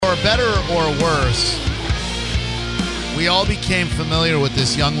For better or worse, we all became familiar with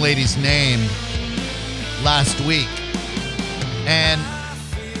this young lady's name last week. And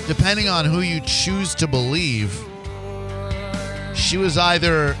depending on who you choose to believe, she was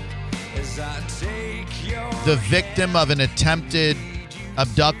either the victim of an attempted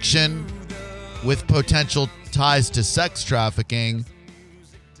abduction with potential ties to sex trafficking,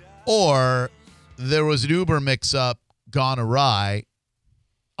 or there was an Uber mix-up gone awry.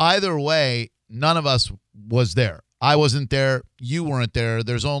 Either way, none of us was there. I wasn't there. You weren't there.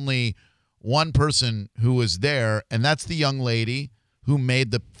 There's only one person who was there, and that's the young lady who made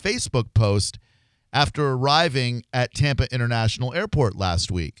the Facebook post after arriving at Tampa International Airport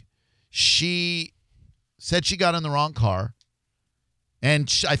last week. She said she got in the wrong car,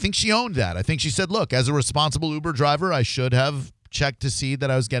 and I think she owned that. I think she said, look, as a responsible Uber driver, I should have checked to see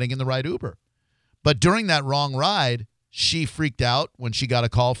that I was getting in the right Uber. But during that wrong ride, she freaked out when she got a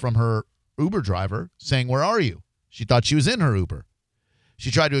call from her Uber driver saying, where are you? She thought she was in her Uber. She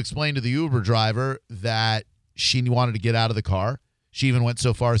tried to explain to the Uber driver that she wanted to get out of the car. She even went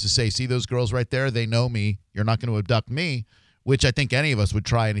so far as to say, see those girls right there? They know me. You're not going to abduct me, which I think any of us would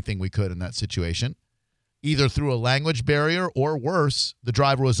try anything we could in that situation. Either through a language barrier or worse, the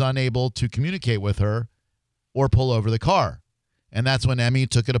driver was unable to communicate with her or pull over the car. And that's when Emmy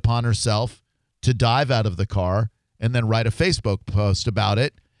took it upon herself to dive out of the car and then write a Facebook post about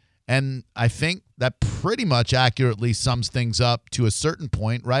it. And I think that pretty much accurately sums things up to a certain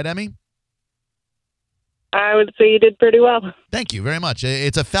point. Right, Emmy? I would say you did pretty well. Thank you very much.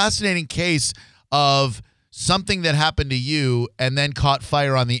 It's a fascinating case of something that happened to you and then caught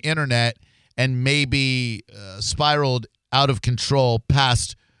fire on the internet and maybe spiraled out of control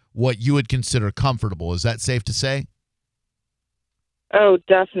past what you would consider comfortable. Is that safe to say? Oh,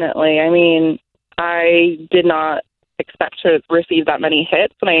 definitely. I mean, I did not expect to receive that many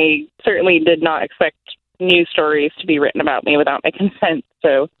hits, and I certainly did not expect news stories to be written about me without my consent.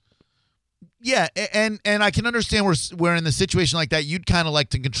 So, yeah, and I can understand where in the situation like that, you'd kind of like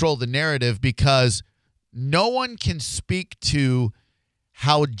to control the narrative because no one can speak to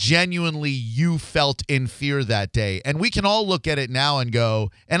how genuinely you felt in fear that day. And we can all look at it now and go,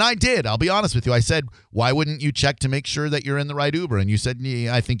 and I did, I'll be honest with you. I said, why wouldn't you check to make sure that you're in the right Uber? And you said,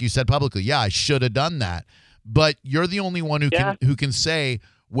 yeah, I think you said publicly, yeah, I should have done that. But you're the only one who can say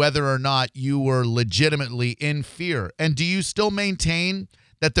whether or not you were legitimately in fear. And do you still maintain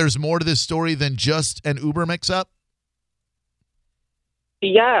that there's more to this story than just an Uber mix-up?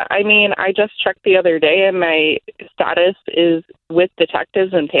 Yeah, I mean, I just checked the other day, and my status is with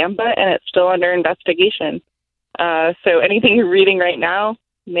detectives in Tampa, and it's still under investigation. So anything you're reading right now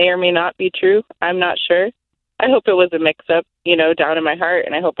may or may not be true. I'm not sure. I hope it was a mix-up, down in my heart,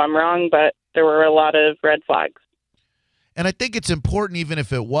 and I hope I'm wrong, but there were a lot of red flags. And I think it's important, even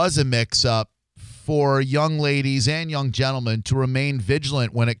if it was a mix-up, for young ladies and young gentlemen to remain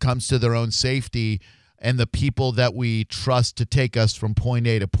vigilant when it comes to their own safety and the people that we trust to take us from point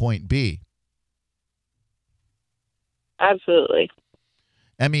A to point B. Absolutely.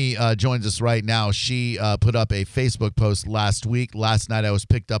 Emmy joins us right now. She put up a Facebook post last week. Last night I was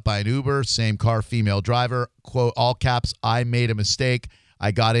picked up by an Uber, same car, female driver. Quote, all caps, I made a mistake. I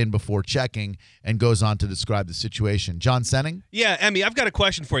got in before checking, and goes on to describe the situation. John Senning? Yeah, Emmy, I've got a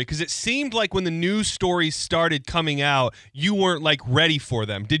question for you because it seemed like when the news stories started coming out, you weren't ready for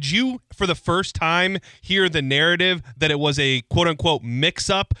them. Did you, for the first time, hear the narrative that it was a quote-unquote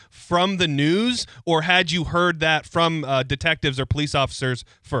mix-up from the news, or had you heard that from detectives or police officers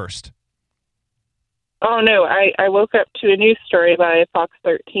first? Oh, no. I woke up to a news story by Fox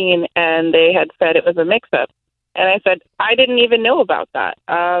 13, and they had said it was a mix-up. And I said, I didn't even know about that.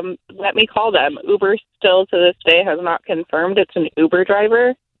 Let me call them. Uber still to this day has not confirmed it's an Uber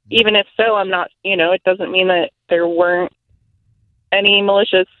driver. Even if so, I'm not, it doesn't mean that there weren't any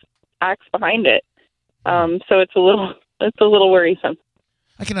malicious acts behind it. So it's a little worrisome.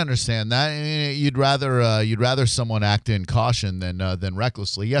 I can understand that. I mean, you'd rather someone act in caution than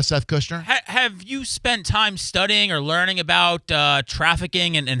recklessly. Yes, Seth Kushner? Have you spent time studying or learning about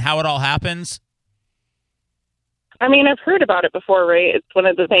trafficking and how it all happens? I mean, I've heard about it before, right? It's one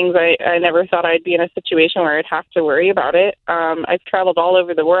of the things I never thought I'd be in a situation where I'd have to worry about it. I've traveled all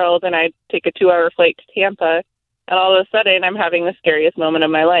over the world, and I'd take a 2-hour flight to Tampa, and all of a sudden I'm having the scariest moment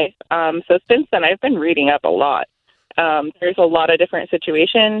of my life. So since then, I've been reading up a lot. There's a lot of different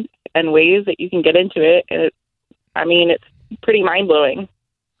situations and ways that you can get into it. And it's pretty mind-blowing.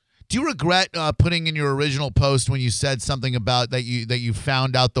 Do you regret putting in your original post when you said something about that you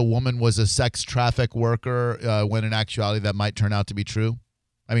found out the woman was a sex traffic worker when in actuality that might turn out to be true?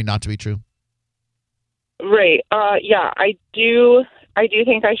 I mean, not to be true. Right. Yeah, I do I do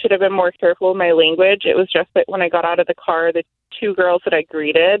think I should have been more careful with my language. It was just that when I got out of the car, the two girls that I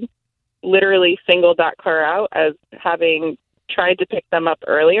greeted literally singled that car out as having tried to pick them up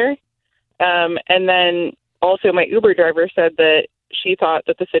earlier. And then also my Uber driver said that she thought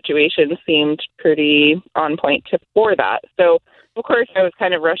that the situation seemed pretty on point for that. So, of course, I was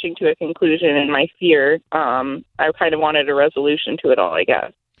kind of rushing to a conclusion in my fear. I kind of wanted a resolution to it all, I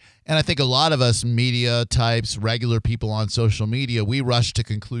guess. And I think a lot of us media types, regular people on social media, we rush to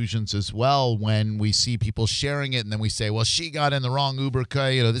conclusions as well when we see people sharing it, and then we say, well, she got in the wrong Uber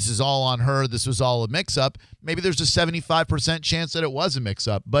car, this is all on her, this was all a mix-up. Maybe there's a 75% chance that it was a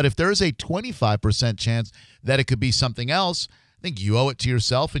mix-up. But if there's a 25% chance that it could be something else, I think you owe it to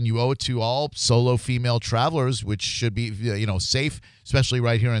yourself and you owe it to all solo female travelers, which should be, safe, especially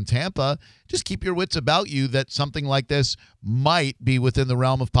right here in Tampa. Just keep your wits about you that something like this might be within the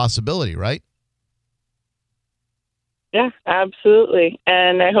realm of possibility, right? Yeah, absolutely.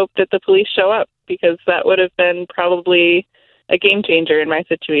 And I hope that the police show up because that would have been probably a game changer in my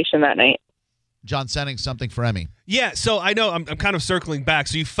situation that night. John Senning, something for Emmy. Yeah, so I know I'm kind of circling back.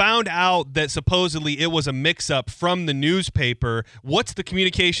 So you found out that supposedly it was a mix-up from the newspaper. What's the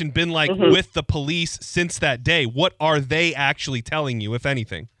communication been like with the police since that day? What are they actually telling you, if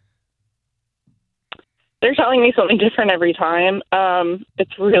anything? They're telling me something different every time.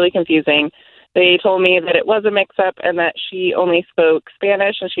 It's really confusing. They told me that it was a mix-up and that she only spoke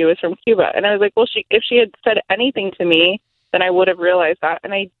Spanish and she was from Cuba. And I was like, well, if she had said anything to me, then I would have realized that.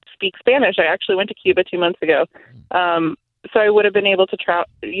 And I speak Spanish. I actually went to Cuba 2 months ago. So I would have been able to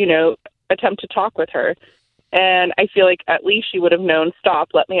attempt to talk with her. And I feel like at least she would have known, stop,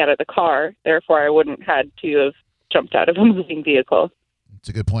 let me out of the car. Therefore, I wouldn't had to have jumped out of a moving vehicle. It's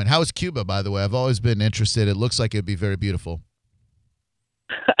a good point. How is Cuba, by the way? I've always been interested. It looks like it'd be very beautiful.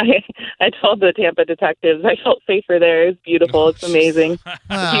 I told the Tampa detectives I felt safer there. It's beautiful. It's amazing.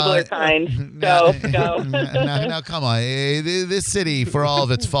 The people are kind. Go. Now, come on. This city, for all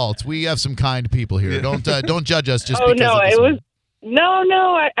of its faults, we have some kind people here. Don't judge us just because of this one.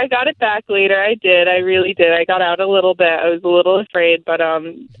 No, I got it back later. I did. I really did. I got out a little bit. I was a little afraid, but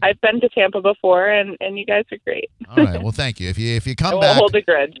I've been to Tampa before, and you guys are great. All right. Well, thank you. If you come I back, won't hold a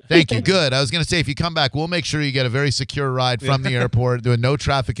grudge. Thank you. Good. I was going to say, if you come back, we'll make sure you get a very secure ride from the airport, doing no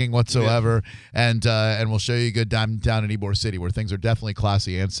trafficking whatsoever, and we'll show you a good time down in Ybor City, where things are definitely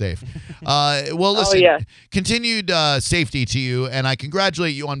classy and safe. Well, listen, continued safety to you, and I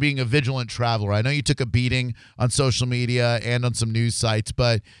congratulate you on being a vigilant traveler. I know you took a beating on social media and on some news sites,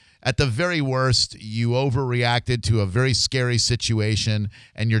 but at the very worst, you overreacted to a very scary situation,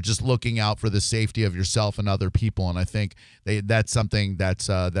 and you're just looking out for the safety of yourself and other people. And I think that's something that's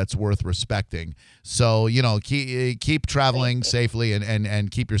worth respecting. So, keep traveling safely and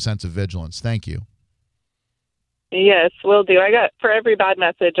keep your sense of vigilance. Thank you. Yes, will do. For every bad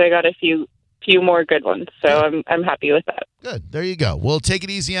message, I got a few more good ones. So I'm happy with that. Good. There you go. Well, take it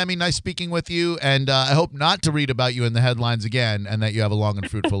easy, Emmy. Nice speaking with you. And I hope not to read about you in the headlines again and that you have a long and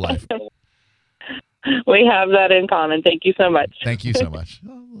fruitful life. We have that in common. Thank you so much. Thank you so much.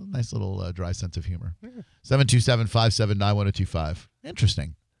 Nice little dry sense of humor. 727-579-1025.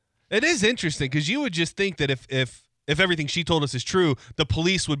 Interesting. It is interesting because you would just think that if everything she told us is true, the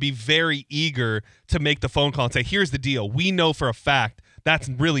police would be very eager to make the phone call and say, here's the deal. We know for a fact that's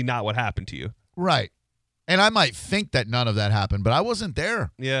really not what happened to you. Right. And I might think that none of that happened, but I wasn't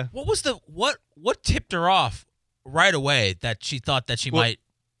there. Yeah. What was what tipped her off right away that she thought that she might?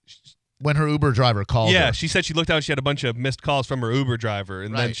 When her Uber driver called her. Yeah, she said she looked out, she had a bunch of missed calls from her Uber driver,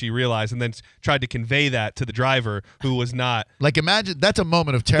 and then she realized and then tried to convey that to the driver who was not. Like, imagine, that's a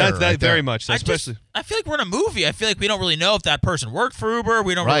moment of terror. That's very much so, especially. I feel like we're in a movie. I feel like we don't really know if that person worked for Uber.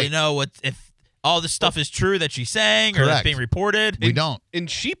 We don't really know if all this stuff is true that she's saying or that's being reported. We don't. And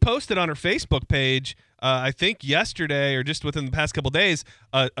she posted on her Facebook page, I think yesterday or just within the past couple of days,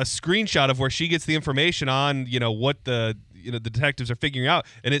 a screenshot of where she gets the information on, what the detectives are figuring out,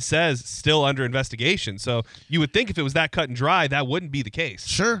 and it says still under investigation. So you would think if it was that cut and dry, that wouldn't be the case.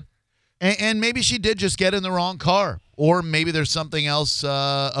 Sure. And maybe she did just get in the wrong car, or maybe there's something else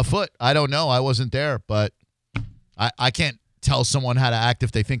afoot. I don't know. I wasn't there, but I can't tell someone how to act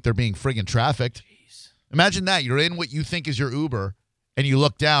if they think they're being friggin' trafficked. Jeez. Imagine that. You're in what you think is your Uber, and you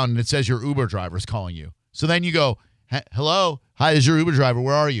look down, and it says your Uber driver's calling you. So then you go, hello? Hi, this is your Uber driver.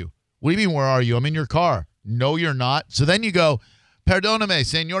 Where are you? What do you mean, where are you? I'm in your car. No, you're not. So then you go, perdóname,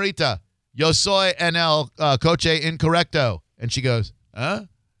 señorita. Yo soy en el coche incorrecto. And she goes, huh?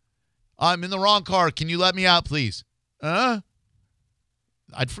 I'm in the wrong car. Can you let me out, please? I'd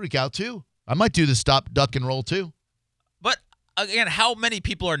freak out, too. I might do the stop, duck, and roll, too. But, again, how many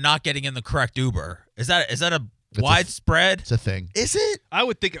people are not getting in the correct Uber? Is that a widespread. It's a thing. Is it? I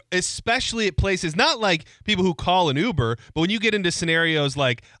would think, especially at places, not like people who call an Uber, but when you get into scenarios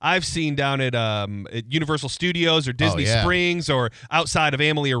like I've seen down at Universal Studios or Disney Springs or outside of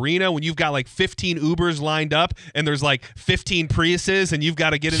Amalie Arena, when you've got like 15 Ubers lined up and there's like 15 Priuses and you've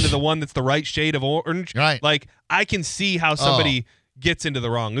got to get into the one that's the right shade of orange. Right. Like, I can see how somebody gets into the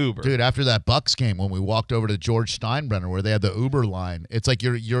wrong Uber. Dude, after that Bucks game, when we walked over to George Steinbrenner where they had the Uber line, it's like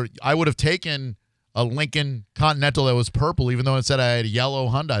I would have taken a Lincoln Continental that was purple, even though it said I had a yellow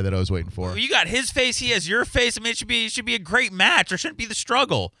Hyundai that I was waiting for. You got his face, he has your face. I mean, it should be a great match. There shouldn't be the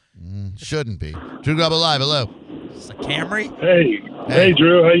struggle. Shouldn't be. Drew Garabo Live, hello. It's a Camry. Hey,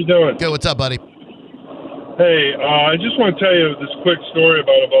 Drew, how you doing? Good, what's up, buddy? Hey, I just want to tell you this quick story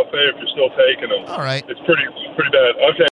about a buffet if you're still taking them. All right. It's pretty bad. Okay.